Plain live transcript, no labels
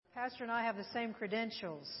Pastor and I have the same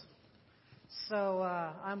credentials. So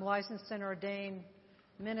I'm licensed and ordained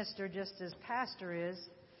minister just as Pastor is.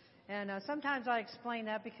 And sometimes I explain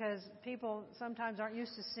that because people sometimes aren't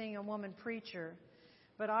used to seeing a woman preacher.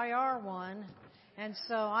 But I are one. And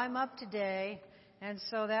so I'm up today. And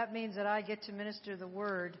so that means that I get to minister the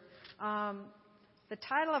Word. The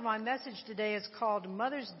title of my message today is called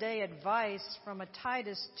Mother's Day Advice from a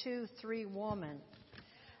Titus 2:3 woman.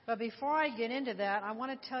 But before I get into that, I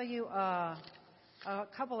want to tell you a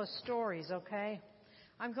couple of stories, okay?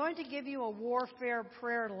 I'm going to give you a warfare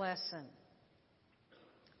prayer lesson.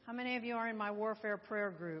 How many of you are in my warfare prayer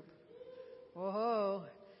group? Whoa,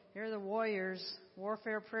 you're the warriors,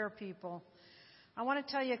 warfare prayer people. I want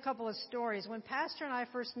to tell you a couple of stories. When Pastor and I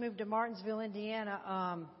first moved to Martinsville,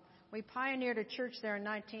 Indiana, we pioneered a church there in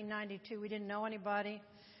 1992. We didn't know anybody.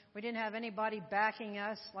 We didn't have anybody backing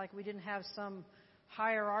us, like we didn't have some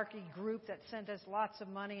hierarchy group that sent us lots of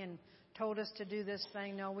money and told us to do this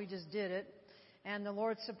thing. No, we just did it. And the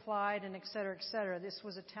Lord supplied, and et cetera, et cetera. This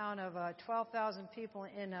was a town of 12,000 people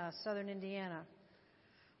in southern Indiana.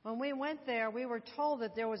 When we went there, we were told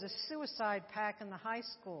that there was a suicide pact in the high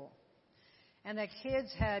school. And that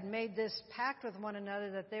kids had made this pact with one another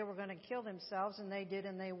that they were going to kill themselves, and they did,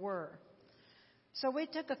 and they were. So we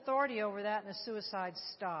took authority over that, and the suicides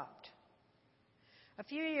stopped. A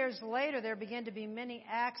few years later, there began to be many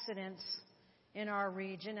accidents in our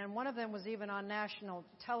region, and one of them was even on national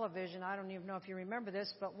television. I don't even know if you remember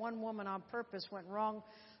this, but one woman on purpose went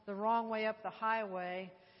the wrong way up the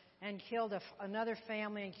highway and killed another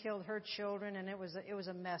family and killed her children, and it was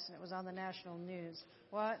a mess, and it was on the national news.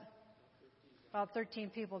 What? About 13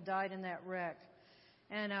 people died in that wreck.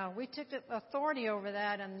 And we took authority over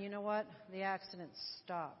that, and you know what? The accidents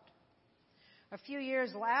stopped. A few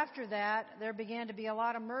years after that, there began to be a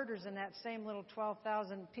lot of murders in that same little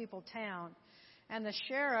 12,000 people town. And the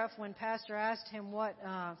sheriff, when Pastor asked him what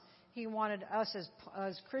he wanted us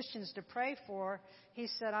as Christians to pray for, he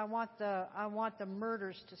said, I want the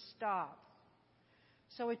murders to stop.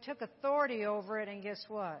 So we took authority over it, and guess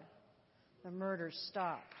what? The murders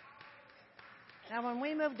stopped. Now, when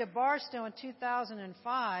we moved to Barstow in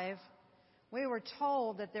 2005, we were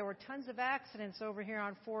told that there were tons of accidents over here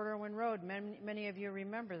on Fort Irwin Road. Many of you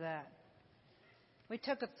remember that. We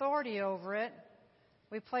took authority over it.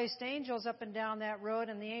 We placed angels up and down that road,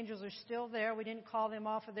 and the angels are still there. We didn't call them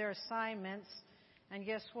off of their assignments. And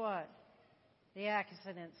guess what? The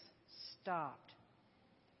accidents stopped.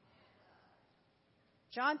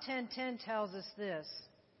 John 10:10 tells us this.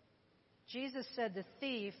 Jesus said the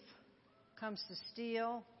thief comes to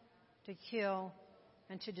steal, to kill,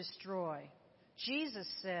 and to destroy. Jesus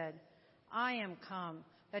said, I am come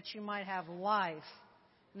that you might have life,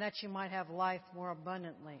 and that you might have life more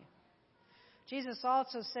abundantly. Jesus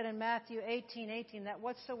also said in Matthew 18:18 that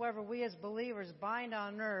whatsoever we as believers bind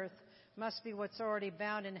on earth must be what's already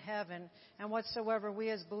bound in heaven, and whatsoever we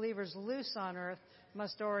as believers loose on earth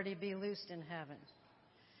must already be loosed in heaven.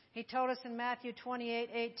 He told us in Matthew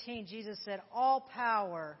 28:18, Jesus said, all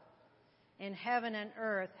power in heaven and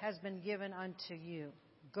earth has been given unto you.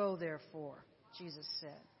 Go therefore, Jesus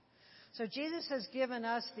said. So Jesus has given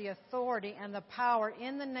us the authority and the power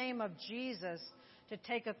in the name of Jesus to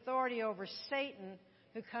take authority over Satan,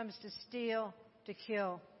 who comes to steal, to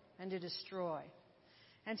kill, and to destroy.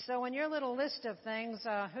 And so in your little list of things,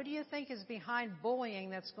 who do you think is behind bullying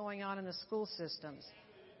that's going on in the school systems?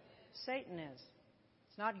 Satan is.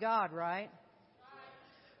 It's not God, right?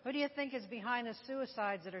 Who do you think is behind the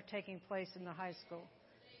suicides that are taking place in the high school?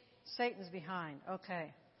 Satan's behind.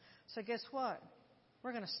 Okay. So guess what?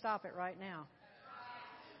 We're going to stop it right now.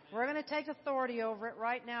 We're going to take authority over it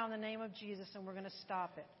right now in the name of Jesus, and we're going to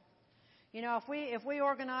stop it. You know, if we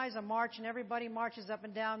organize a march and everybody marches up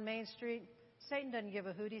and down Main Street, Satan doesn't give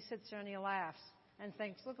a hoot. He sits there and he laughs and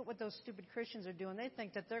thinks, look at what those stupid Christians are doing. They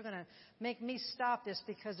think that they're going to make me stop this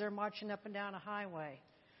because they're marching up and down a highway,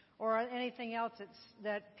 or anything else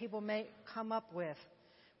that people may come up with.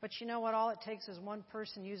 But you know what? All it takes is one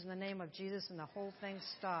person using the name of Jesus, and the whole thing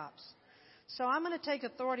stops. So I'm going to take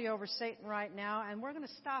authority over Satan right now, and we're going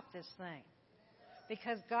to stop this thing.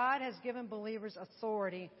 Because God has given believers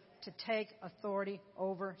authority to take authority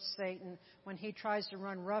over Satan when he tries to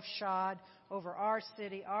run roughshod over our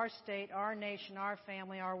city, our state, our nation, our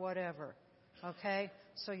family, our whatever. Okay?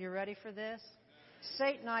 So you ready for this?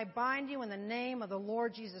 Satan, I bind you in the name of the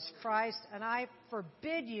Lord Jesus Christ, and I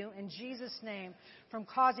forbid you in Jesus' name from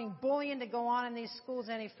causing bullying to go on in these schools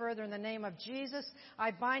any further in the name of Jesus.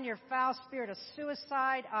 I bind your foul spirit of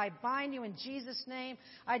suicide. I bind you in Jesus' name.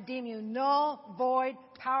 I deem you null, void,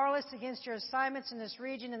 powerless against your assignments in this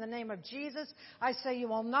region in the name of Jesus. I say you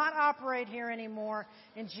will not operate here anymore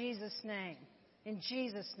in Jesus' name. In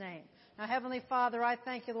Jesus' name. Now, Heavenly Father, I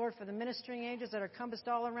thank you, Lord, for the ministering angels that are compassed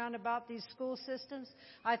all around about these school systems.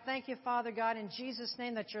 I thank you, Father God, in Jesus'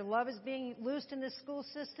 name, that your love is being loosed in the school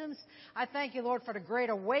systems. I thank you, Lord, for the great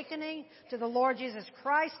awakening to the Lord Jesus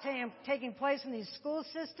Christ taking place in these school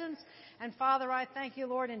systems. And, Father, I thank you,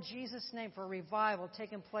 Lord, in Jesus' name, for revival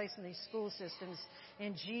taking place in these school systems.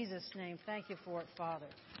 In Jesus' name, thank you for it, Father.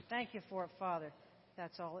 Thank you for it, Father.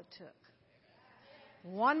 That's all it took.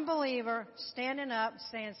 One believer standing up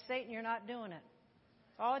saying, Satan, you're not doing it.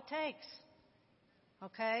 That's all it takes.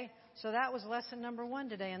 Okay? So that was lesson number 1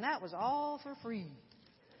 today, and that was all for free.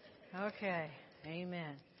 Okay.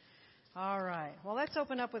 Amen. All right. Well, let's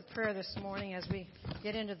open up with prayer this morning as we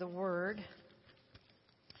get into the Word.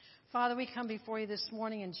 Father, we come before you this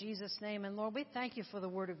morning in Jesus' name, and Lord, we thank you for the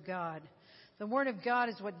Word of God. The Word of God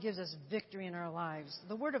is what gives us victory in our lives.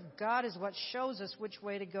 The Word of God is what shows us which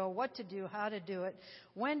way to go, what to do, how to do it,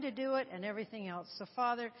 when to do it, and everything else. So,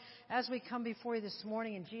 Father, as we come before you this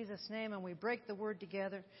morning in Jesus' name and we break the Word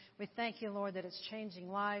together, we thank you, Lord, that it's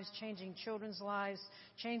changing lives, changing children's lives,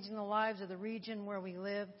 changing the lives of the region where we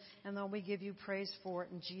live. And, Lord, we give you praise for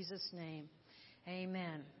it in Jesus' name.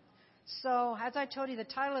 Amen. So, as I told you, the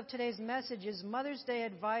title of today's message is Mother's Day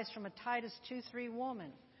Advice from a Titus 2:3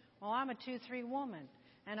 Woman. Well, I'm a 2:3 woman,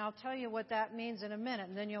 and I'll tell you what that means in a minute,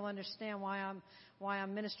 and then you'll understand why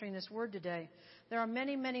I'm ministering this word today. There are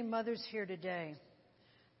many, many mothers here today.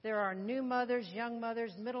 There are new mothers, young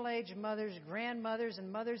mothers, middle-aged mothers, grandmothers,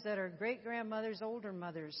 and mothers that are great-grandmothers, older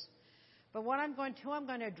mothers. But who I'm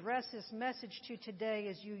going to address this message to today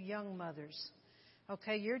is you young mothers.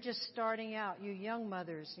 Okay, you're just starting out, you young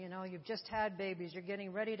mothers. You know, you've just had babies. You're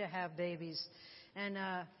getting ready to have babies. And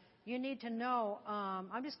you need to know,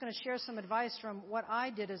 I'm just going to share some advice from what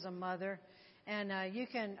I did as a mother, and you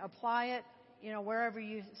can apply it, you know, wherever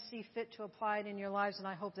you see fit to apply it in your lives, and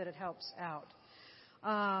I hope that it helps out.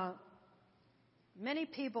 Many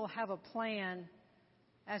people have a plan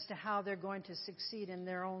as to how they're going to succeed in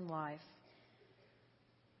their own life.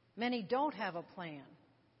 Many don't have a plan.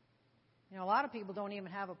 You know, a lot of people don't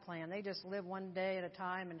even have a plan. They just live one day at a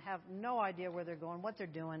time and have no idea where they're going, what they're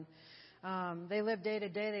doing. They live day to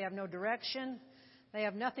day. They have no direction. They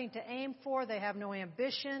have nothing to aim for. They have no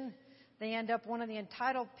ambition. They end up one of the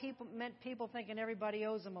entitled people thinking everybody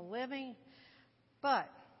owes them a living. But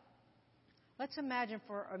let's imagine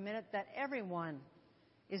for a minute that everyone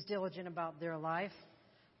is diligent about their life,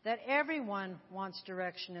 that everyone wants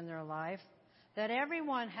direction in their life, that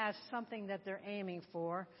everyone has something that they're aiming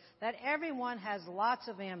for, that everyone has lots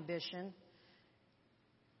of ambition,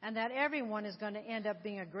 and that everyone is going to end up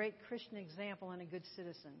being a great Christian example and a good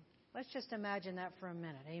citizen. Let's just imagine that for a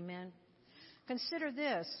minute. Amen. Consider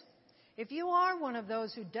this. If you are one of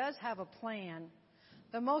those who does have a plan,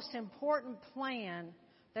 the most important plan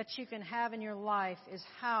that you can have in your life is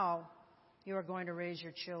how you are going to raise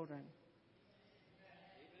your children.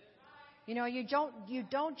 You know, you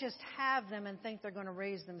don't just have them and think they're going to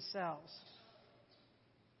raise themselves.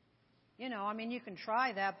 You know, I mean, you can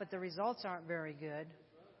try that, but the results aren't very good.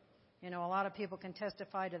 You know, a lot of people can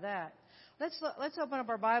testify to that. Let's open up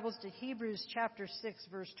our Bibles to Hebrews chapter 6,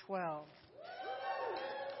 verse 12.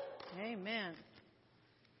 Amen.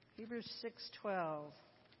 Hebrews 6:12.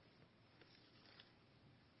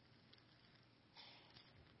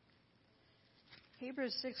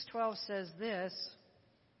 Hebrews 6:12 says this,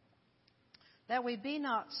 that we be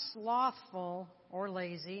not slothful or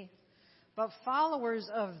lazy, but followers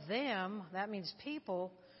of them, that means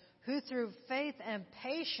people, who through faith and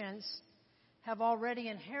patience have already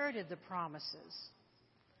inherited the promises.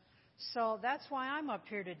 So that's why I'm up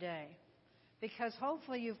here today, because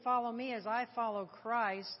hopefully you follow me as I follow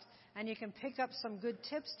Christ, and you can pick up some good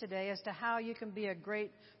tips today as to how you can be a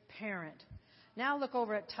great parent. Now look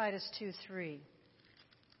over at Titus 2:3.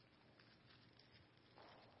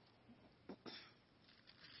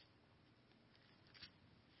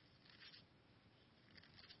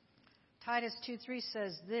 Titus 2:3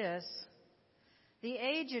 says this, the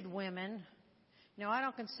aged women, you know, I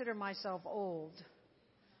don't consider myself old,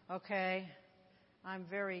 okay? I'm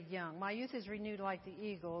very young. My youth is renewed like the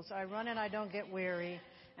eagles. I run and I don't get weary,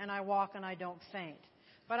 and I walk and I don't faint.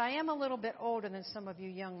 But I am a little bit older than some of you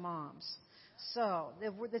young moms. So,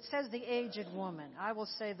 it says the aged woman. I will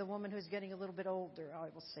say the woman who's getting a little bit older. I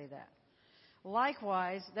will say that.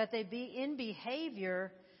 Likewise, that they be in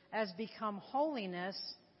behavior as become holiness,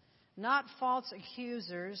 not false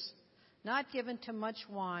accusers, not given to much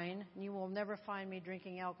wine. You will never find me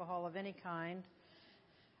drinking alcohol of any kind.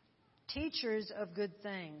 Teachers of good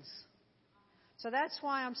things. So that's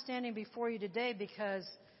why I'm standing before you today, because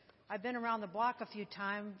I've been around the block a few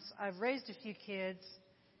times. I've raised a few kids,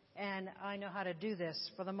 and I know how to do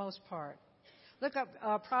this for the most part. Look up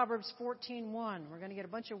Proverbs 14:1. We're going to get a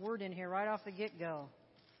bunch of word in here right off the get-go.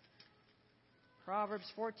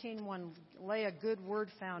 Proverbs 14:1. Lay a good word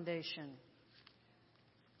foundation.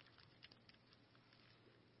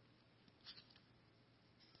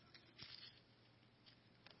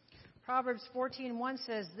 Proverbs 14:1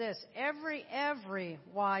 says this: Every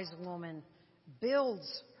wise woman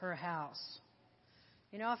builds her house.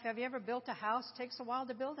 You know, have you ever built a house? It takes a while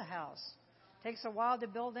to build a house. It takes a while to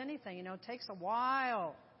build anything. You know, it takes a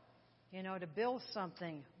while, to build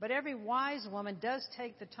something. But every wise woman does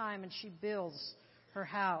take the time and she builds her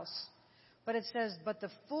house. But it says, but the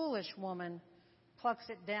foolish woman plucks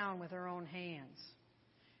it down with her own hands.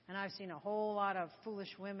 And I've seen a whole lot of foolish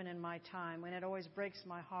women in my time, and it always breaks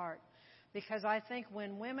my heart. Because I think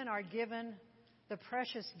when women are given the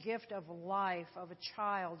precious gift of life, of a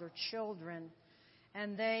child or children,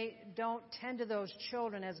 and they don't tend to those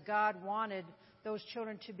children as God wanted those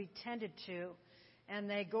children to be tended to, and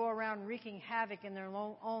they go around wreaking havoc in their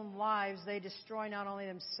own lives, they destroy not only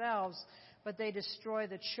themselves, but they destroy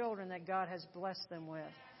the children that God has blessed them with.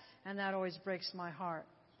 And that always breaks my heart.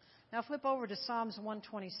 Now flip over to Psalms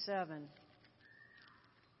 127.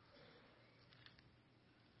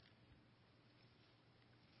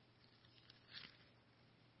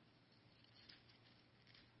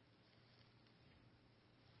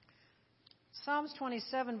 Psalms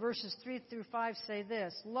 27 verses 3 through 5 say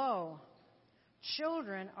this: Lo,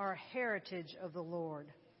 children are heritage of the Lord.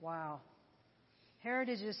 Wow.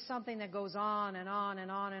 Heritage is something that goes on and on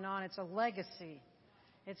and on and on. It's a legacy.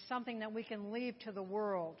 It's something that we can leave to the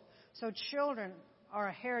world. So children are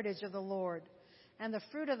a heritage of the Lord, and the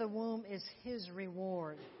fruit of the womb is His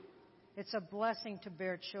reward. It's a blessing to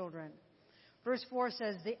bear children. Verse 4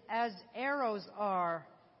 says, as arrows are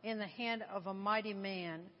in the hand of a mighty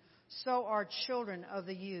man, so are children of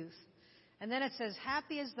the youth. And then it says,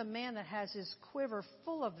 happy is the man that has his quiver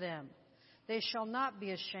full of them. They shall not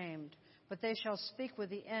be ashamed, but they shall speak with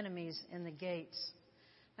the enemies in the gates.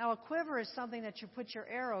 Now, a quiver is something that you put your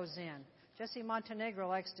arrows in. Jesse Montenegro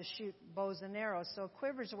likes to shoot bows and arrows, so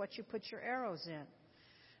quivers are what you put your arrows in.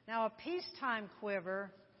 Now, a peacetime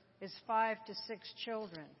quiver is 5 to 6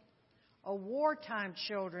 children. A wartime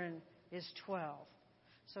children is 12.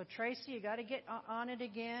 So, Tracy, you got to get on it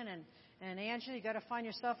again, and Angela, you got to find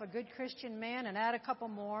yourself a good Christian man and add a couple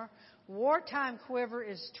more. Wartime quiver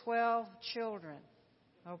is 12 children.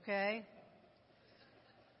 Okay?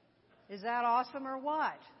 Is that awesome or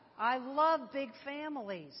what? I love big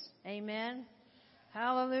families. Amen?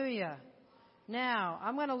 Hallelujah. Now,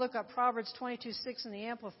 I'm going to look up Proverbs 22:6 in the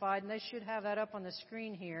Amplified, and they should have that up on the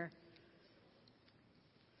screen here.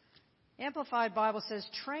 Amplified Bible says,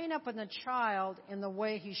 train up in the child in the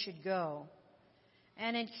way he should go,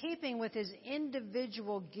 and in keeping with his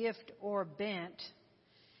individual gift or bent,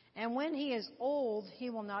 and when he is old,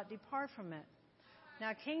 he will not depart from it.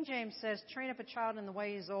 Now, King James says, train up a child in the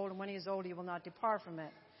way he is old, and when he is old, he will not depart from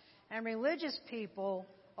it. And religious people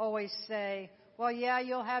always say, well, yeah,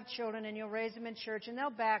 you'll have children, and you'll raise them in church, and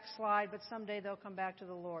they'll backslide, but someday they'll come back to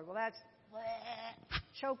the Lord. Well, that's,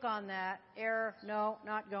 choke on that. Error, no,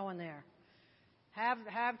 not going there.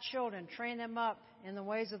 Have children, train them up in the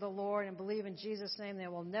ways of the Lord, and believe in Jesus' name they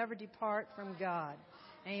will never depart from God.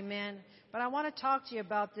 Amen. But I want to talk to you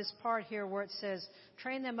about this part here where it says,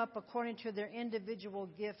 train them up according to their individual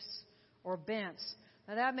gifts or bents.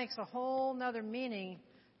 Now that makes a whole nother meaning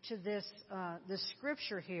to this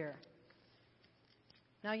scripture here.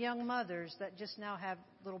 Now, young mothers that just now have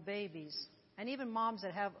little babies, and even moms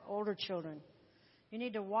that have older children, you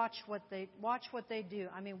need to watch what they do.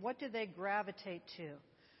 I mean, what do they gravitate to?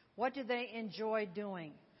 What do they enjoy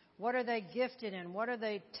doing? What are they gifted in? What are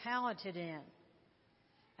they talented in?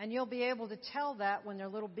 And you'll be able to tell that when they're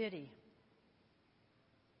little bitty.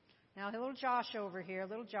 Now, little Josh over here,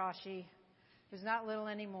 little Joshy, who's not little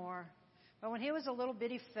anymore, but when he was a little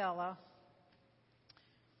bitty fella,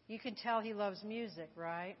 you can tell he loves music,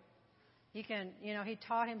 right? He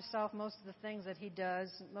taught himself most of the things that he does,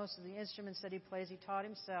 most of the instruments that he plays, he taught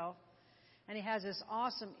himself. And he has this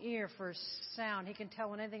awesome ear for sound. He can tell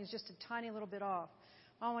when anything's just a tiny little bit off.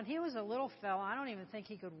 Well, when he was a little fella, I don't even think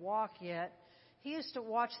he could walk yet, he used to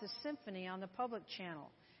watch the symphony on the public channel.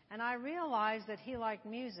 And I realized that he liked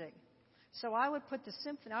music. So I would put the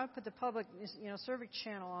symphony, I would put the public, civic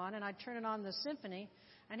channel on, and I'd turn it on the symphony,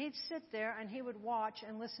 and he'd sit there and he would watch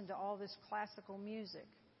and listen to all this classical music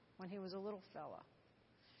when he was a little fella.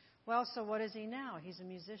 Well, so what is he now? He's a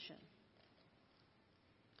musician.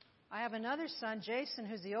 I have another son, Jason,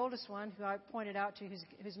 who's the oldest one, who I pointed out to,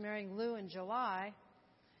 who's marrying Lou in July.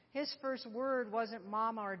 His first word wasn't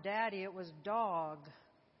mama or daddy, it was dog.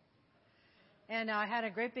 And I had a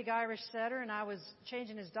great big Irish setter, and I was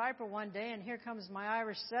changing his diaper one day, and here comes my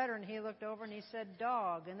Irish setter, and he looked over and he said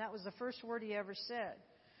dog, and that was the first word he ever said.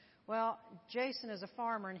 Well, Jason is a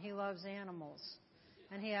farmer, and he loves animals,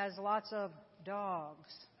 and he has lots of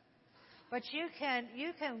dogs. But you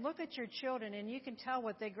can look at your children, and you can tell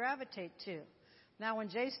what they gravitate to. Now, when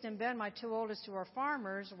Jason and Ben, my two oldest who are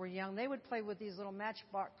farmers, were young, they would play with these little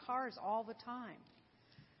Matchbox cars all the time.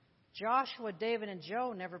 Joshua, David, and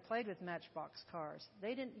Joe never played with Matchbox cars.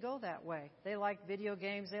 They didn't go that way. They liked video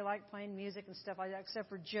games. They liked playing music and stuff like that, except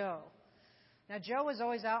for Joe. Now, Joe was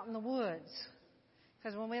always out in the woods.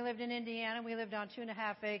 Because when we lived in Indiana, we lived on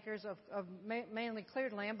 2.5 acres of mainly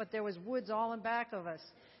cleared land, but there was woods all in back of us,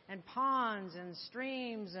 and ponds and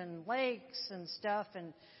streams and lakes and stuff.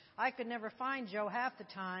 And I could never find Joe half the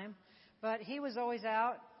time, but he was always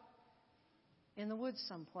out in the woods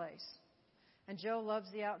someplace. And Joe loves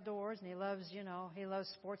the outdoors, and he loves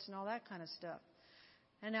sports and all that kind of stuff.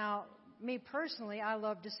 And now, me personally, I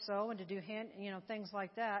love to sew and to do things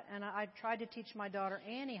like that. And I tried to teach my daughter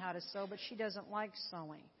Annie how to sew, but she doesn't like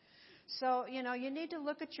sewing. So, you need to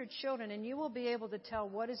look at your children, and you will be able to tell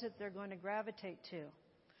what is it they're going to gravitate to.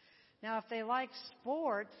 Now, if they like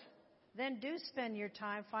sport, then do spend your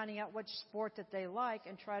time finding out which sport that they like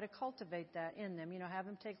and try to cultivate that in them. Have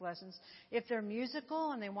them take lessons. If they're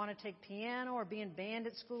musical and they want to take piano or be in band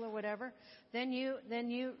at school or whatever, then you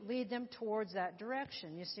lead them towards that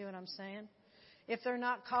direction. You see what I'm saying? If they're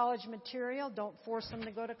not college material, don't force them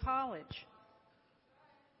to go to college.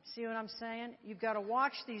 See what I'm saying? You've got to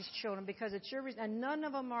watch these children because it's your reason. And none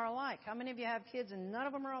of them are alike. How many of you have kids and none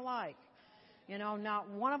of them are alike? Not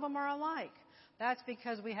one of them are alike. That's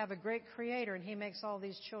because we have a great Creator, and He makes all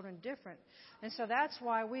these children different. And so that's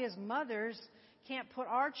why we as mothers can't put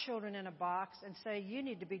our children in a box and say, you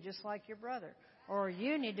need to be just like your brother, or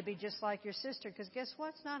you need to be just like your sister, because guess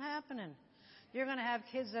what? It's not happening. You're going to have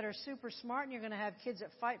kids that are super smart, and you're going to have kids that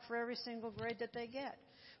fight for every single grade that they get.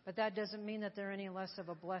 But that doesn't mean that they're any less of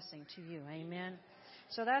a blessing to you. Amen?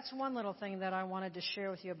 So that's one little thing that I wanted to share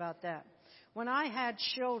with you about that. When I had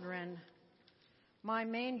children, my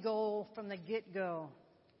main goal from the get-go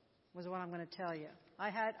was what I'm going to tell you.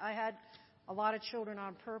 I had a lot of children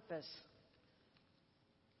on purpose.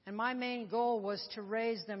 And my main goal was to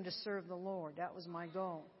raise them to serve the Lord. That was my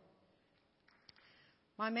goal.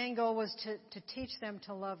 My main goal was to teach them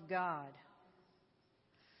to love God.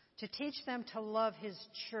 To teach them to love His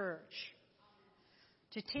church.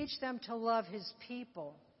 To teach them to love His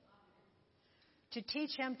people. To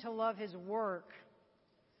teach them to love His work.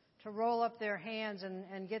 To roll up their hands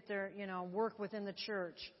and get their, work within the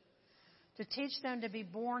church. To teach them to be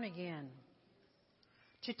born again.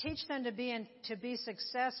 To teach them to be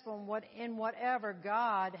successful in whatever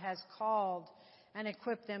God has called and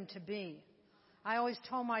equipped them to be. I always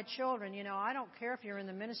told my children, I don't care if you're in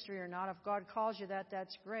the ministry or not. If God calls you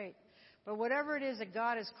that's great. But whatever it is that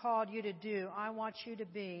God has called you to do, I want you to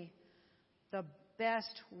be the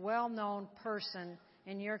best, well-known person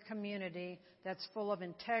in your community that's full of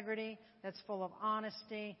integrity, that's full of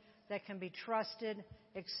honesty, that can be trusted,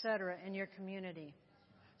 etc. in your community.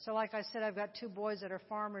 So like I said, I've got 2 boys that are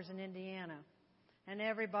farmers in Indiana. And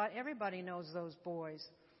everybody knows those boys.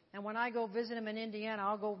 And when I go visit them in Indiana,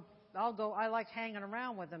 I'll go, I like hanging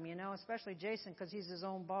around with them, especially Jason because he's his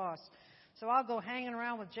own boss. So I'll go hanging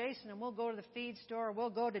around with Jason, and we'll go to the feed store, or we'll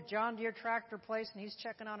go to John Deere tractor place, and he's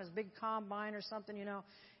checking on his big combine or something,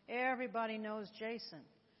 Everybody knows Jason.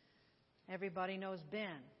 Everybody knows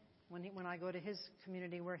Ben when I go to his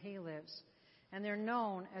community where he lives. And they're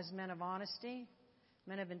known as men of honesty,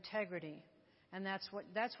 men of integrity. And that's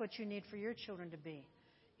what you need for your children to be.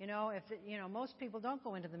 Most people don't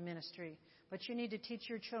go into the ministry, but you need to teach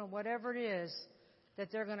your children whatever it is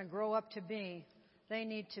that they're going to grow up to be. They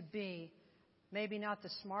need to be maybe not the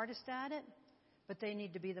smartest at it, but they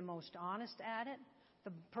need to be the most honest at it.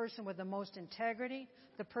 The person with the most integrity,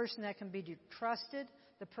 the person that can be trusted,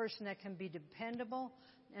 the person that can be dependable,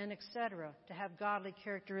 and etc. To have godly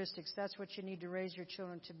characteristics. That's what you need to raise your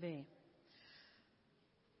children to be.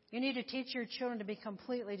 You need to teach your children to be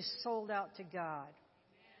completely sold out to God.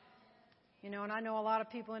 And I know a lot of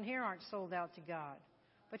people in here aren't sold out to God.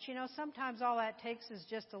 But sometimes all that takes is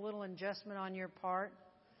just a little adjustment on your part.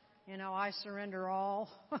 I surrender all.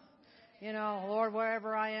 You know, Lord,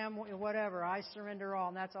 wherever I am, whatever, I surrender all.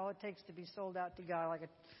 And that's all it takes to be sold out to God, like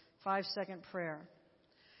a 5-second prayer.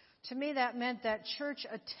 To me, that meant that church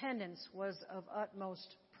attendance was of utmost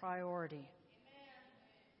priority.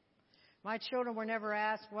 My children were never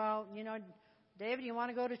asked, well, you know, David, you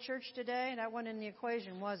want to go to church today? That wasn't in the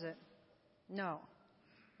equation, was it? No.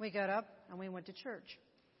 We got up and we went to church.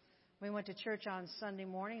 We went to church on Sunday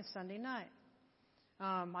morning and Sunday night.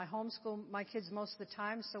 I homeschooled my kids most of the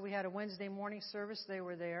time, so we had a Wednesday morning service. They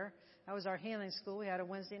were there. That was our healing school. We had a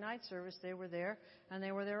Wednesday night service. They were there, and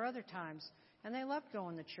they were there other times. And they loved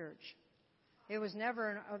going to church. It was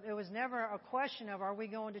never a question of, are we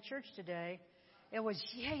going to church today? It was,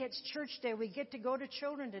 yay, it's church day. We get to go to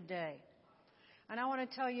children today. And I want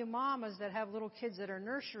to tell you mamas that have little kids that are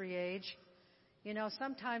nursery age, you know,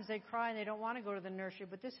 sometimes they cry and they don't want to go to the nursery,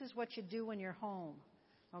 but this is what you do when you're home.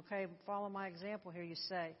 Okay, follow my example here. You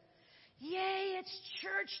say, yay, it's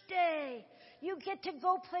church day. You get to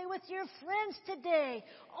go play with your friends today.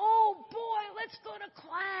 Oh, boy, let's go to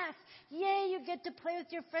class. Yay, you get to play with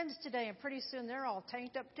your friends today. And pretty soon they're all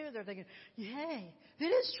tanked up, too. They're thinking, yay, it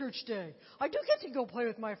is church day. I do get to go play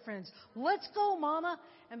with my friends. Let's go, Mama.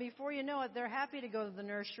 And before you know it, they're happy to go to the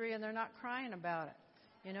nursery, and they're not crying about it.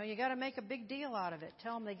 You know, you got to make a big deal out of it.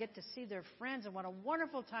 Tell them they get to see their friends and what a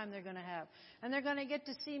wonderful time they're going to have. And they're going to get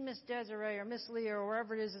to see Miss Desiree or Miss Leah or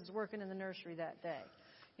wherever it is that's working in the nursery that day.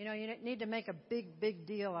 You know, you need to make a big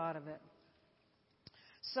deal out of it.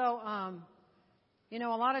 So, you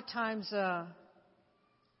know, a lot of times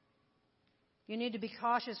you need to be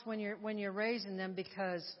cautious when you're raising them,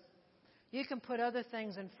 because you can put other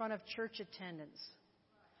things in front of church attendance.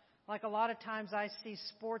 Like a lot of times I see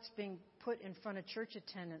sports being put in front of church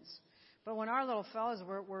attendance. But when our little fellas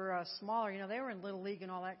were smaller, you know, they were in Little League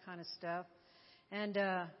and all that kind of stuff. And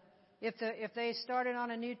if they started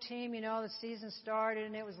on a new team, you know, the season started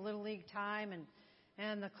and it was Little League time,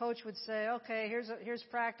 and the coach would say, okay, here's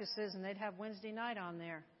practices, and they'd have Wednesday night on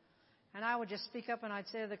there. And I would just speak up and I'd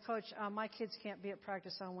say to the coach, my kids can't be at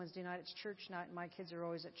practice on Wednesday night. It's church night, and my kids are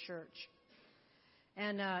always at church.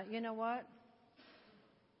 And you know what?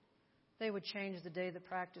 They would change the day the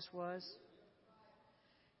practice was.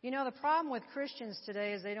 You know, the problem with Christians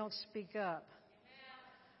today is they don't speak up.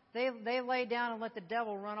 They lay down and let the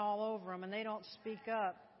devil run all over them, and they don't speak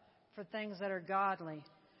up for things that are godly.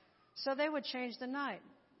 So they would change the night.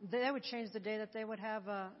 They would change the day that they would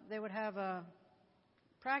have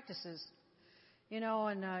practices. You know,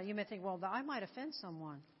 and you may think, well, I might offend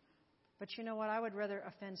someone. But you know what? I would rather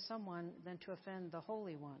offend someone than to offend the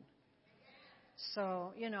Holy One.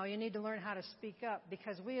 So, you know, you need to learn how to speak up,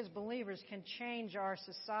 because we as believers can change our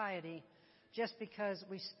society just because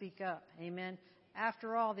we speak up. Amen.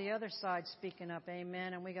 After all, the other side's speaking up.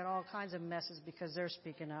 Amen. And we got all kinds of messes because they're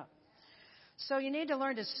speaking up. So you need to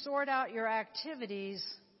learn to sort out your activities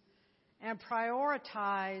and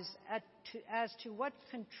prioritize as to what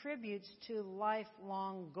contributes to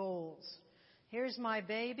lifelong goals. Here's my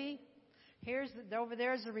baby. Over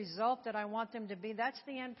there's the result that I want them to be. That's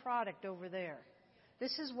the end product over there.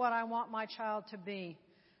 This is what I want my child to be,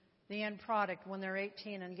 the end product when they're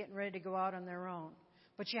 18 and getting ready to go out on their own.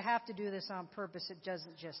 But you have to do this on purpose. It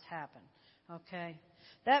doesn't just happen. Okay?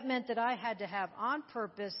 That meant that I had to have on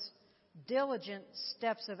purpose, diligent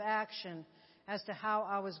steps of action as to how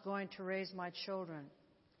I was going to raise my children.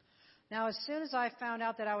 Now, as soon as I found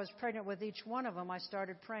out that I was pregnant with each one of them, I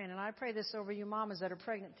started praying. And I pray this over you mamas that are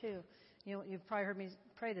pregnant too. You've probably heard me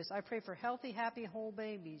pray this. I pray for healthy, happy, whole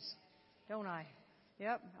babies. Don't I?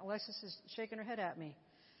 Yep. Alexis is shaking her head at me.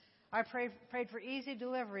 I prayed for easy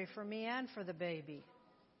delivery for me and for the baby.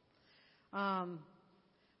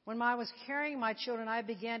 When I was carrying my children, I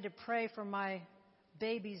began to pray for my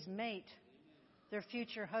baby's mate, their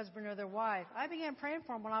future husband or their wife. I began praying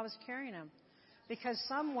for them when I was carrying them, because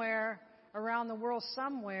somewhere around the world,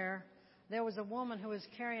 there was a woman who was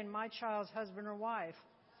carrying my child's husband or wife,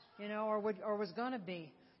 you know, or was going to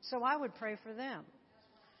be. So I would pray for them.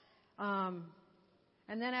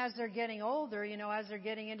 And then as they're getting older, you know, as they're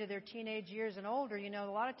getting into their teenage years and older, you know,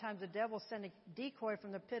 a lot of times the devil sends a decoy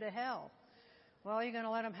from the pit of hell. Well, you're going to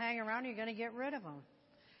let them hang around, or you're going to get rid of them.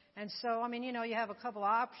 And so, I mean, you know, you have a couple of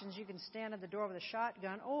options. You can stand at the door with a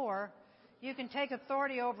shotgun, or you can take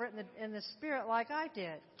authority over it in the spirit like I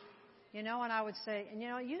did. You know, and I would say, and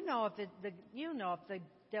you know if the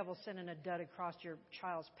devil's sending a dud across your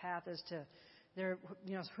child's path as to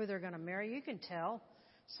who they're going to marry. You can tell.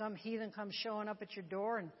 Some heathen comes showing up at your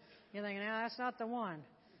door, and you're thinking, that's not the one.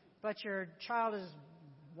 But your child is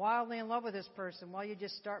wildly in love with this person. Well, you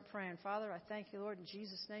just start praying. Father, I thank you, Lord, in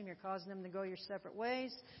Jesus' name. You're causing them to go your separate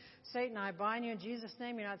ways. Satan, I bind you in Jesus'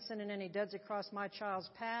 name. You're not sending any duds across my child's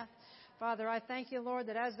path. Father, I thank you, Lord,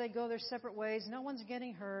 that as they go their separate ways, no one's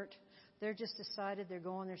getting hurt. They're just decided they're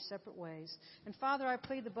going their separate ways. And Father, I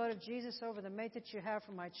plead the blood of Jesus over the mate that you have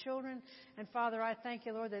for my children. And Father, I thank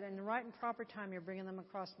you, Lord, that in the right and proper time you're bringing them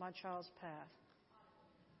across my child's path.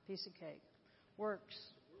 Piece of cake. Works.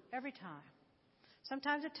 Every time.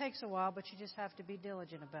 Sometimes it takes a while, but you just have to be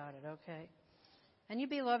diligent about it, okay? And you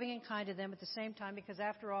be loving and kind to them at the same time, because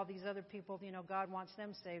after all, these other people, God wants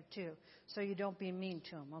them saved too. So you don't be mean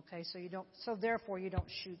to them, okay? So therefore you don't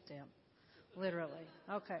shoot them. Literally.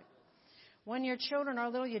 Okay. When your children are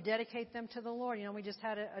little, you dedicate them to the Lord. We just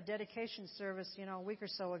had a dedication service, a week or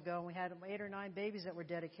so ago, and we had 8 or 9 babies that were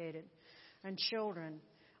dedicated, and children.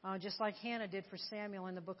 Just like Hannah did for Samuel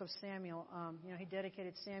in the book of Samuel. He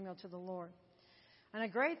dedicated Samuel to the Lord. And a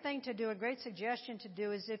great thing to do, a great suggestion to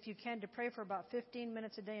do is, if you can, to pray for about 15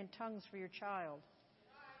 minutes a day in tongues for your child.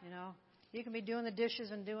 You can be doing the dishes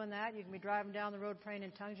and doing that. You can be driving down the road praying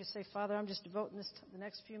in tongues. You say, Father, I'm just devoting the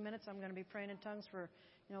next few minutes. I'm going to be praying in tongues for,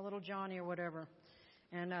 little Johnny or whatever.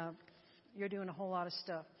 And you're doing a whole lot of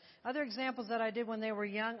stuff. Other examples that I did when they were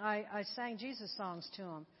young, I sang Jesus songs to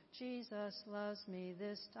them. Jesus loves me,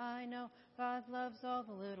 this I know. God loves all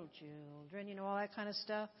the little children. All that kind of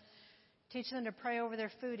stuff. Teach them to pray over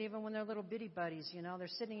their food, even when they're little bitty buddies. They're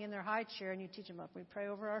sitting in their high chair, and you teach them, we pray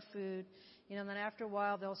over our food. And then after a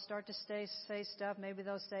while, they'll start to say stuff. Maybe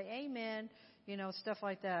they'll say, amen, stuff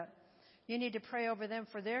like that. You need to pray over them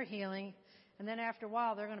for their healing. And then after a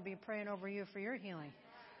while, they're going to be praying over you for your healing.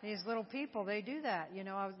 These little people, they do that.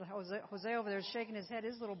 Jose over there is shaking his head.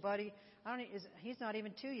 His little buddy, he's not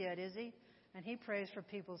even 2 yet, is he? And he prays for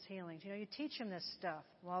people's healings. You teach them this stuff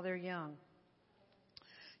while they're young.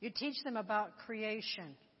 You teach them about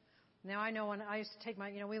creation. Now, I know when I used to take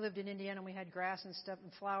we lived in Indiana and we had grass and stuff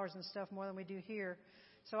and flowers and stuff more than we do here.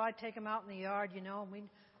 So I'd take them out in the yard, and we'd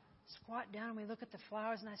squat down and we look at the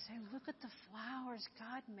flowers, and I'd say, look at the flowers.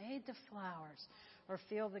 God made the flowers. Or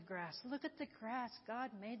feel the grass. Look at the grass. God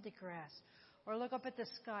made the grass. Or look up at the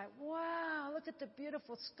sky. Wow, look at the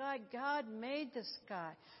beautiful sky. God made the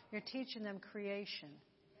sky. You're teaching them creation.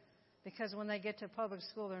 Because when they get to public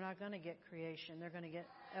school, they're not going to get creation. They're going to get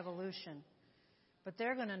evolution. But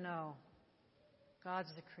they're going to know God's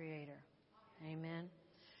the creator. Amen.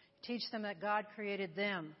 Teach them that God created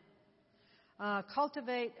them.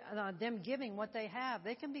 Cultivate them giving what they have.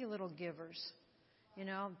 They can be little givers.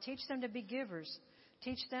 Teach them to be givers.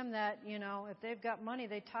 Teach them that, if they've got money,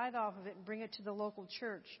 they tithe off of it and bring it to the local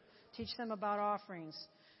church. Teach them about offerings.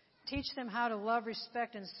 Teach them how to love,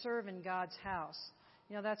 respect, and serve in God's house.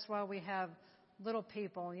 That's why we have little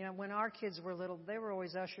people. When our kids were little, they were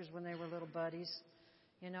always ushers when they were little buddies.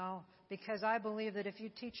 Because I believe that if you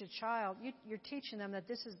teach a child, you're teaching them that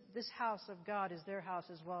this house of God is their house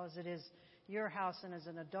as well as it is your house and as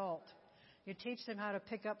an adult. You teach them how to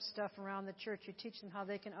pick up stuff around the church. You teach them how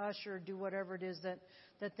they can usher or do whatever it is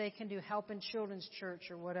that they can do, help in children's church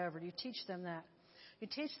or whatever. You teach them that. You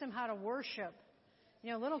teach them how to worship.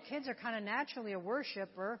 Little kids are kind of naturally a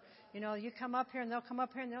worshiper. You come up here and they'll come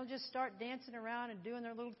up here and they'll just start dancing around and doing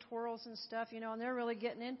their little twirls and stuff, and they're really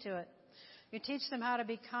getting into it. You teach them how to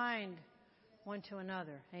be kind one to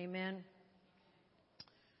another. Amen.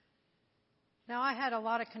 Now, I had a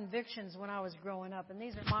lot of convictions when I was growing up, and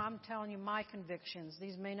these are I'm telling you my convictions.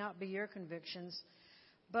 These may not be your convictions,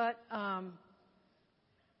 but I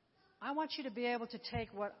want you to be able to take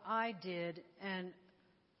what I did, and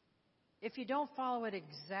if you don't follow it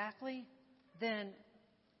exactly, then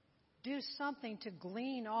do something to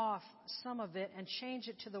glean off some of it and change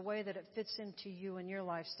it to the way that it fits into you and your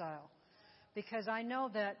lifestyle. Because I know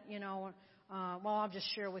that, I'll just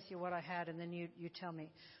share with you what I had, and then you tell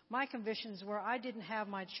me. My convictions were I didn't have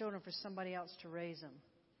my children for somebody else to raise them.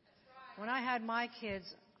 When I had my kids,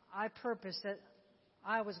 I purposed that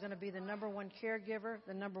I was going to be the number one caregiver,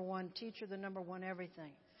 the number one teacher, the number one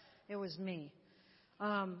everything. It was me.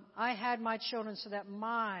 I had my children so that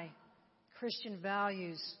my Christian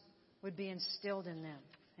values would be instilled in them.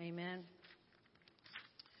 Amen.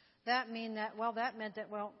 That meant that,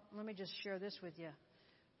 let me just share this with you.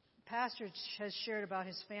 Pastor has shared about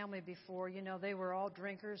his family before. They were all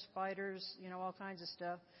drinkers, fighters, all kinds of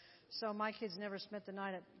stuff. So my kids never spent the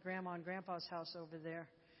night at Grandma and Grandpa's house over there.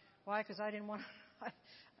 Why? Because I didn't want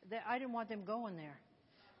them going there.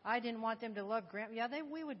 I didn't want them to love Grandma. Yeah,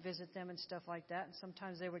 we would visit them and stuff like that, and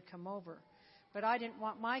sometimes they would come over. But I didn't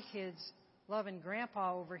want my kids loving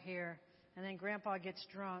Grandpa over here, and then Grandpa gets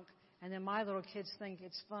drunk, and then my little kids think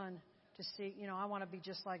it's fun to see, I want to be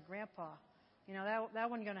just like Grandpa. That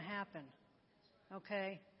wasn't going to happen.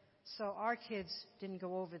 Okay? So our kids didn't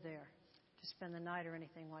go over there to spend the night or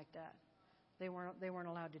anything like that. They weren't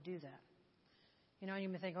allowed to do that. You know, you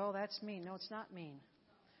may think, oh, that's mean. No, it's not mean.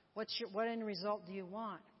 What end result do you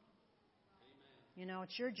want? You know,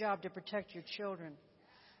 it's your job to protect your children.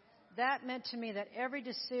 That meant to me that every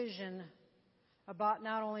decision about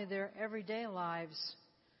not only their everyday lives,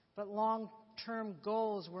 but long-term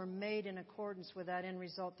goals were made in accordance with that end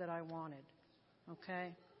result that I wanted. Okay?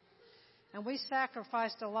 And we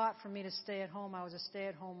sacrificed a lot for me to stay at home. I was a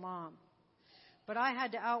stay-at-home mom. But I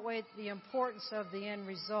had to outweigh the importance of the end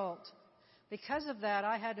result. Because of that,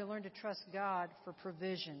 I had to learn to trust God for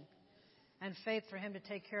provision and faith for Him to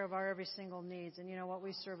take care of our every single needs. And you know what?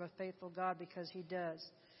 We serve a faithful God because He does.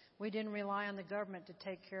 We didn't rely on the government to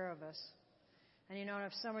take care of us. And you know,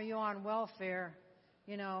 if some of you on welfare,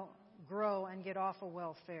 you know, grow and get off of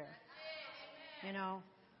welfare. You know,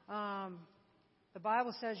 the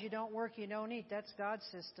Bible says you don't work, you don't eat. That's God's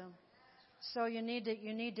system. So if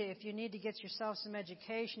you need to get yourself some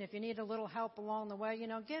education, if you need a little help along the way, you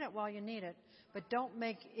know, get it while you need it. But don't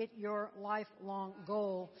make it your lifelong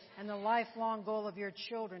goal and the lifelong goal of your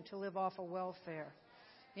children to live off of welfare.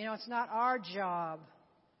 You know, it's not our job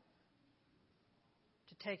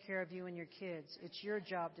to take care of you and your kids. It's your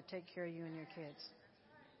job to take care of you and your kids.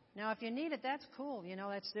 Now, if you need it, that's cool. You know,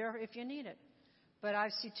 that's there if you need it. But I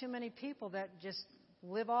see too many people that just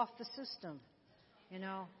live off the system. You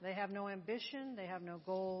know, they have no ambition, they have no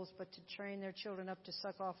goals, but to train their children up to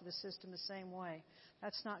suck off of the system the same way.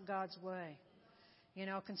 That's not God's way. You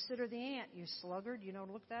know, consider the ant, you sluggard. You know,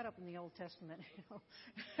 look that up in the Old Testament. You know,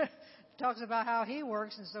 it talks about how he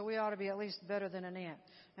works, and so we ought to be at least better than an ant.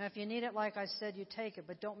 And if you need it, like I said, you take it,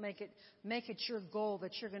 but don't make it your goal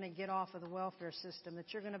that you're going to get off of the welfare system,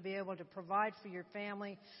 that you're going to be able to provide for your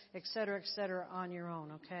family, et cetera, on your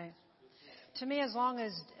own. Okay. To me, as long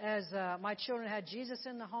as my children had Jesus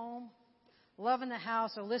in the home, love in the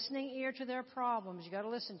house, a listening ear to their problems, you got to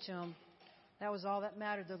listen to them. That was all that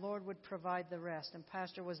mattered. The Lord would provide the rest. And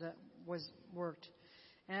Pastor was worked.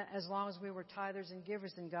 And as long as we were tithers and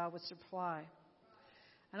givers, then God would supply.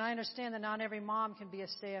 And I understand that not every mom can be a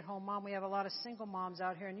stay-at-home mom. We have a lot of single moms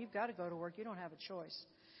out here, and you've got to go to work. You don't have a choice.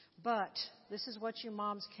 But this is what you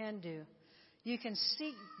moms can do. You can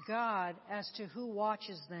seek God as to who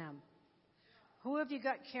watches them. Who have you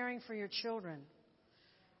got caring for your children?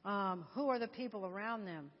 Who are the people around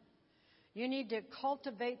them? You need to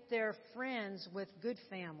cultivate their friends with good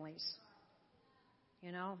families.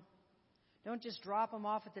 You know? Don't just drop them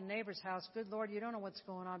off at the neighbor's house. Good Lord, you don't know what's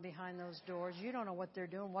going on behind those doors. You don't know what they're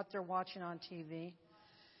doing, what they're watching on TV.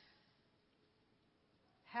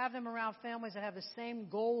 Have them around families that have the same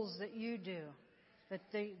goals that you do. That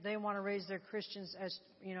they want to raise their Christians as,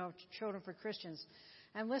 you know, children for Christians.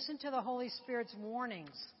 And listen to the Holy Spirit's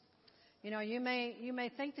warnings. You know, you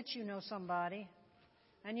may think that you know somebody.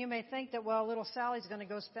 And you may think that, well, little Sally's going to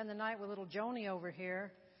go spend the night with little Joni over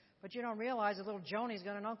here. But you don't realize that little Joni's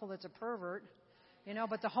got an uncle that's a pervert. You know,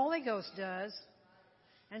 but the Holy Ghost does.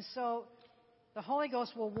 And so the Holy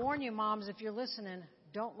Ghost will warn you, moms, if you're listening,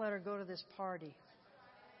 don't let her go to this party.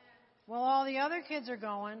 Well, all the other kids are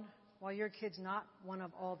going. Well, your kid's not one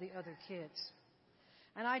of all the other kids.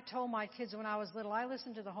 And I told my kids when I was little, I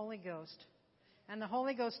listened to the Holy Ghost. And the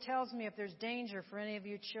Holy Ghost tells me if there's danger for any of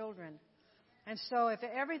you children. And so if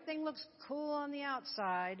everything looks cool on the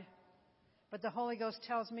outside, but the Holy Ghost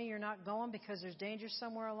tells me you're not going because there's danger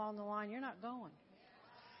somewhere along the line, you're not going.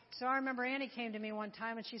 So I remember Annie came to me one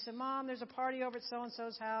time and she said, Mom, there's a party over at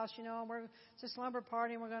so-and-so's house, you know, and it's a slumber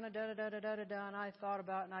party and we're going to da-da-da-da-da-da. And I thought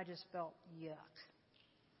about it and I just felt yuck.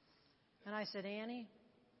 And I said, Annie,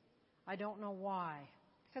 I don't know why.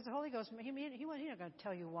 Because the Holy Ghost, he's not going to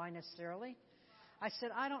tell you why necessarily. I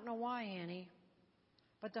said, I don't know why, Annie.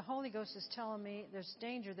 But the Holy Ghost is telling me there's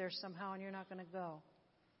danger there somehow and you're not going to go.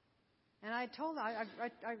 And I told them,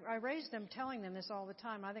 I raised them telling them this all the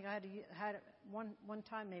time. I think I had it one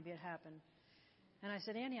time maybe it happened. And I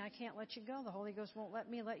said, Annie, I can't let you go. The Holy Ghost won't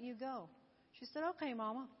let me let you go. She said, okay,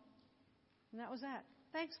 Mama. And that was that.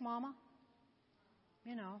 Thanks, Mama.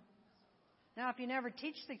 You know. Now, if you never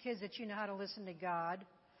teach the kids that you know how to listen to God,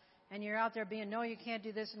 and you're out there being, no, you can't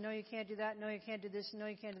do this, and no, you can't do that, no, you can't do this, and no,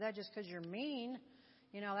 you can't do that, just because you're mean,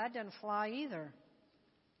 you know, that doesn't fly either.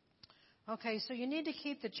 Okay, so you need to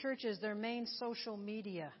keep the church as their main social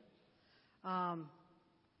media.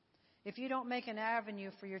 If you don't make an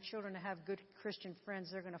avenue for your children to have good Christian friends,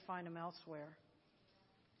 they're going to find them elsewhere.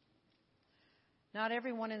 Not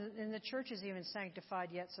everyone in the church is even sanctified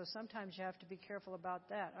yet, so sometimes you have to be careful about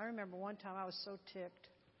that. I remember one time I was so ticked.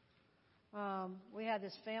 We had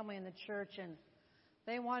this family in the church, and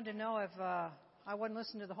they wanted to know if I wasn't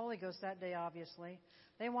listening to the Holy Ghost that day, obviously.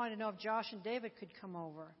 They wanted to know if Josh and David could come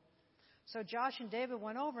over. So Josh and David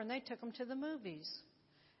went over, and they took them to the movies.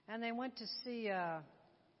 and they went to see,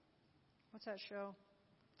 what's that show?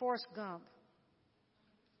 Forrest Gump.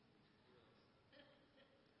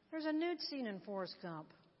 There's a nude scene in Forrest Gump.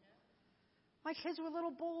 My kids were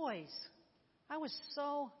little boys. I was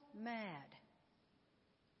so mad.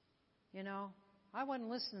 You know, I wasn't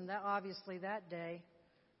listening that obviously that day,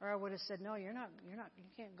 or I would have said, no, you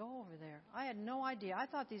can't go over there. I had no idea. I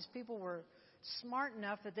thought these people were smart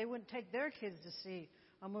enough that they wouldn't take their kids to see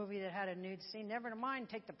a movie that had a nude scene. Never mind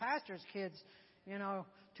take the pastor's kids, you know,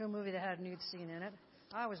 to a movie that had a nude scene in it.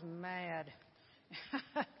 I was mad.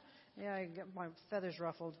 Yeah, I got my feathers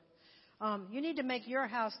ruffled. You need to make your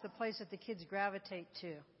house the place that the kids gravitate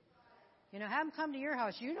to. You know, have them come to your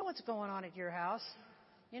house. You know what's going on at your house.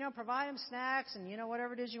 You know, provide them snacks and, you know,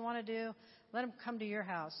 whatever it is you want to do. Let them come to your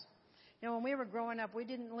house. You know, when we were growing up, we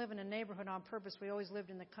didn't live in a neighborhood on purpose. We always lived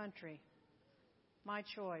in the country. My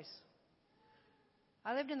choice.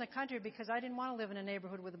 I lived in the country because I didn't want to live in a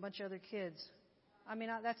neighborhood with a bunch of other kids. I mean,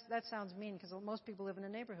 that sounds mean because most people live in a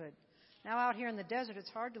neighborhood. Now out here in the desert,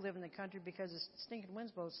 it's hard to live in the country because the stinking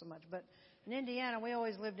winds blow so much. But in Indiana, we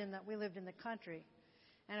always lived in the country.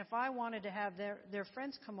 And if I wanted to have their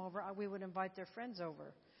friends come over, we would invite their friends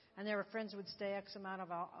over. And their friends would stay X amount of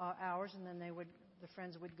hours, and then the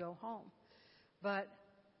friends would go home. But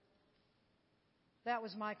that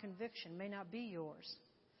was my conviction. May not be yours.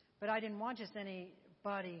 But I didn't want just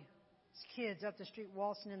anybody's kids up the street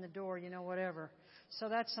waltzing in the door, you know, whatever. So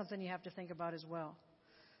that's something you have to think about as well.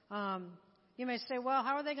 You may say, well,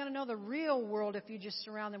 how are they going to know the real world if you just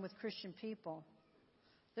surround them with Christian people?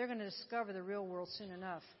 They're going to discover the real world soon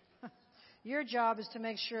enough. Your job is to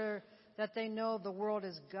make sure that they know the world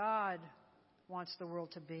as God wants the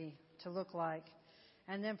world to be, to look like,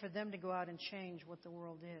 and then for them to go out and change what the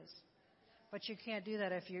world is. But you can't do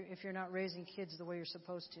that if you're not raising kids the way you're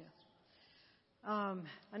supposed to.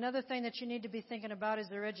 Another thing that you need to be thinking about is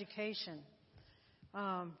their education.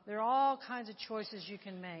 There are all kinds of choices you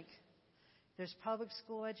can make. There's public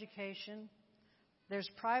school education. There's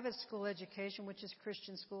private school education, which is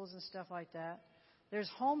Christian schools and stuff like that. There's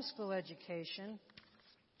homeschool education.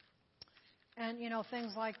 And, you know,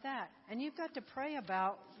 things like that. And you've got to pray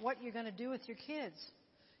about what you're going to do with your kids.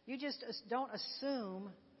 You just don't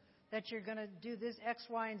assume that you're going to do this X,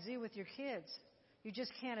 Y, and Z with your kids. You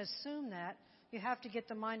just can't assume that. You have to get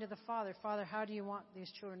the mind of the Father. Father, how do you want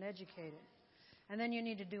these children educated? And then you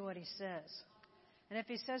need to do what He says. And if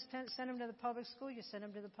He says send them to the public school, you send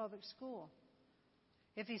them to the public school.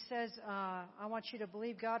 If He says, I want you to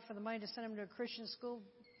believe God for the money to send them to a Christian school,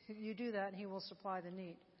 you do that and He will supply the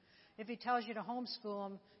need. If He tells you to homeschool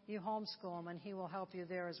them, you homeschool them and He will help you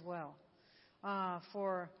there as well.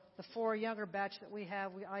 For the 4 younger batch that we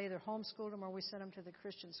have, I either homeschooled them or we sent them to the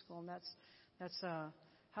Christian school, and that's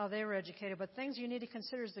how they were educated. But things you need to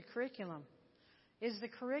consider is the curriculum. Is the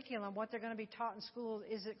curriculum, what they're going to be taught in school,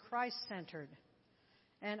 is it Christ-centered?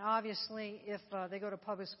 And obviously, if they go to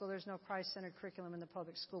public school, there's no Christ-centered curriculum in the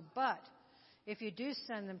public school. But if you do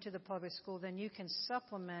send them to the public school, then you can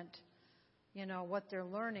supplement, you know, what they're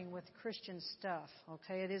learning with Christian stuff.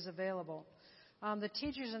 Okay, it is available. The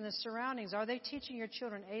teachers in the surroundings, are they teaching your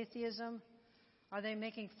children atheism? Are they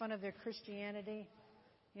making fun of their Christianity?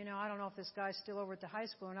 You know, I don't know if this guy's still over at the high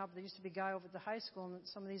school or not, but there used to be a guy over at the high school, and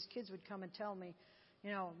some of these kids would come and tell me, you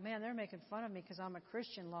know, man, they're making fun of me because I'm a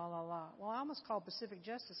Christian, la, la, la. Well, I almost called Pacific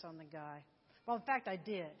Justice on the guy. Well, in fact, I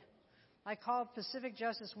did. I called Pacific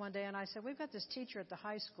Justice one day, and I said, we've got this teacher at the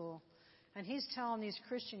high school, and he's telling these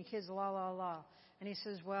Christian kids, la, la, la. And he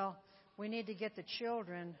says, well, we need to get the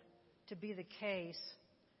children to be the case.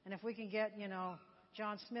 And if we can get, you know,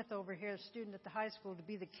 John Smith over here, a student at the high school, to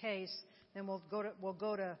be the case, then we'll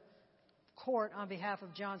go to court on behalf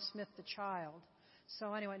of John Smith, the child.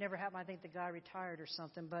 So anyway, it never happened. I think the guy retired or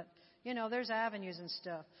something. But, you know, there's avenues and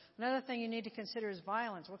stuff. Another thing you need to consider is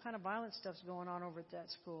violence. What kind of violent stuff's going on over at that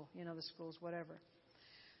school? You know, the schools, whatever.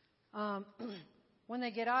 When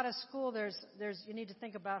they get out of school, you need to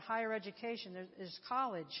think about higher education. There's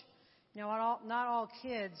college. You know, not all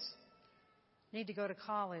kids need to go to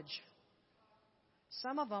college.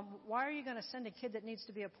 Some of them, why are you going to send a kid that needs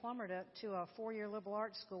to be a plumber to a 4-year liberal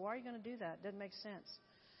arts school? Why are you going to do that? It doesn't make sense.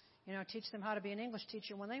 You know, teach them how to be an English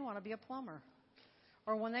teacher when they want to be a plumber.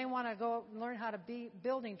 Or when they want to go learn how to be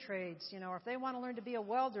building trades, you know, or if they want to learn to be a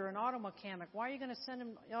welder, an auto mechanic, why are you going to send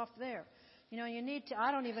them off there? You know, you need to,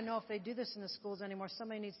 I don't even know if they do this in the schools anymore.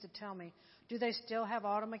 Somebody needs to tell me. Do they still have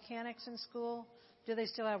auto mechanics in school? Do they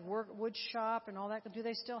still have wood shop and all that? Do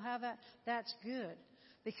they still have that? That's good.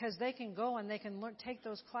 Because they can go and they can take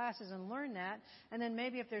those classes and learn that. And then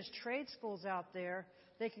maybe if there's trade schools out there,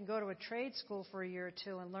 they can go to a trade school for a year or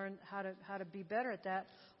two and learn how to be better at that.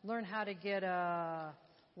 Learn how to get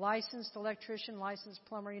licensed electrician, licensed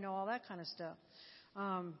plumber, all that kind of stuff.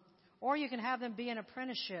 Or you can have them be an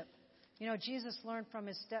apprenticeship. Jesus learned from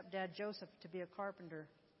his stepdad Joseph to be a carpenter.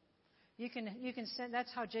 You can send.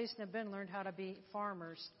 That's how Jason and Ben learned how to be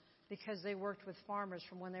farmers, because they worked with farmers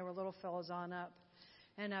from when they were little fellows on up.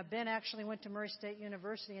 And Ben actually went to Murray State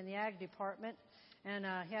University in the ag department, and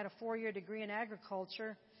he had a 4-year degree in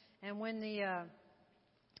agriculture. And when he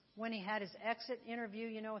had his exit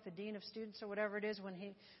interview, with the dean of students or whatever it is, when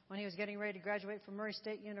he was getting ready to graduate from Murray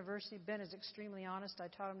State University, Ben is extremely honest. I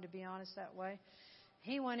taught him to be honest that way.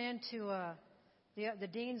 He went into the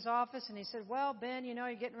dean's office and he said, "Well, Ben,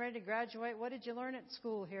 you're getting ready to graduate. What did you learn at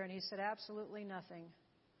school here?" And he said, "Absolutely nothing."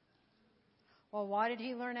 Well, why did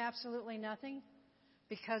he learn absolutely nothing?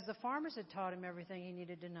 Because the farmers had taught him everything he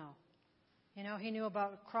needed to know. He knew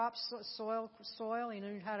about crop soil. He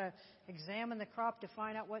knew how to examine the crop to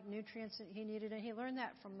find out what nutrients he needed, and he learned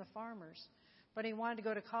that from the farmers. But he wanted to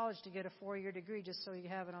go to college to get a 4-year degree just so he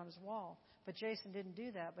could have it on his wall. But Jason didn't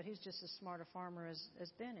do that, but he's just as smart a farmer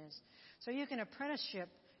as Ben is. So you can apprenticeship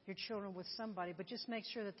your children with somebody, but just make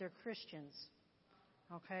sure that they're Christians.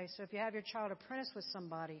 Okay? So if you have your child apprentice with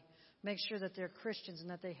somebody, make sure that they're Christians and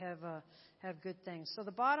that they have good things. So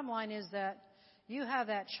the bottom line is that you have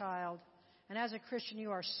that child, and as a Christian,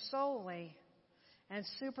 you are solely and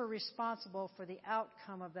super responsible for the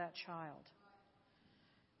outcome of that child.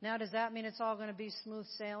 Now, does that mean it's all going to be smooth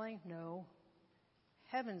sailing? No.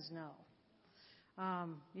 Heavens, no.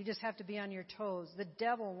 You just have to be on your toes. The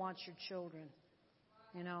devil wants your children,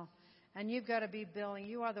 and you've got to be willing.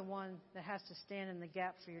 You are the one that has to stand in the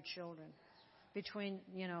gap for your children. Between,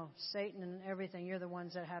 Satan and everything, you're the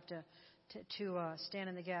ones that have to stand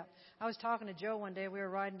in the gap. I was talking to Joe one day. We were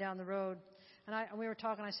riding down the road, and we were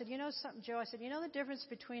talking. I said, "You know something, Joe?" I said, "You know the difference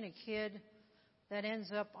between a kid that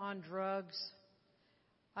ends up on drugs?"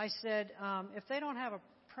 I said, "If they don't have a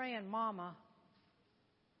praying mama,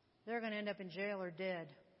 they're going to end up in jail or dead.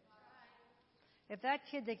 If that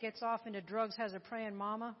kid that gets off into drugs has a praying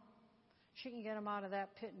mama, she can get them out of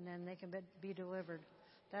that pit and then they can be delivered."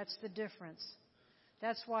 That's the difference.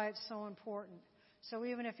 That's why it's so important. So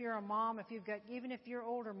even if you're a mom, even if you're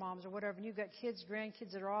older moms or whatever, and you've got kids,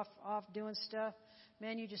 grandkids that are off doing stuff,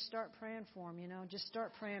 man, you just start praying for them, Just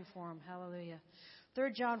start praying for them. Hallelujah.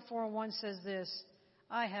 3 John 4:1 says this,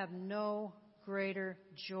 "I have no greater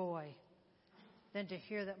joy than to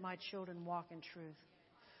hear that my children walk in truth."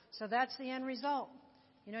 So that's the end result.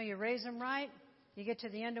 You raise them right, you get to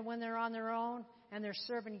the end of when they're on their own, and they're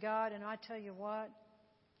serving God, and I tell you what,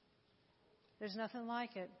 there's nothing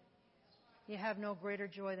like it. You have no greater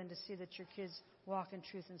joy than to see that your kids walk in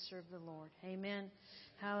truth and serve the Lord. Amen.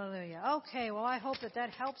 Hallelujah. Okay, well, I hope that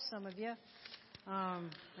helps some of you.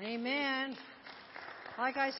 Amen. Like I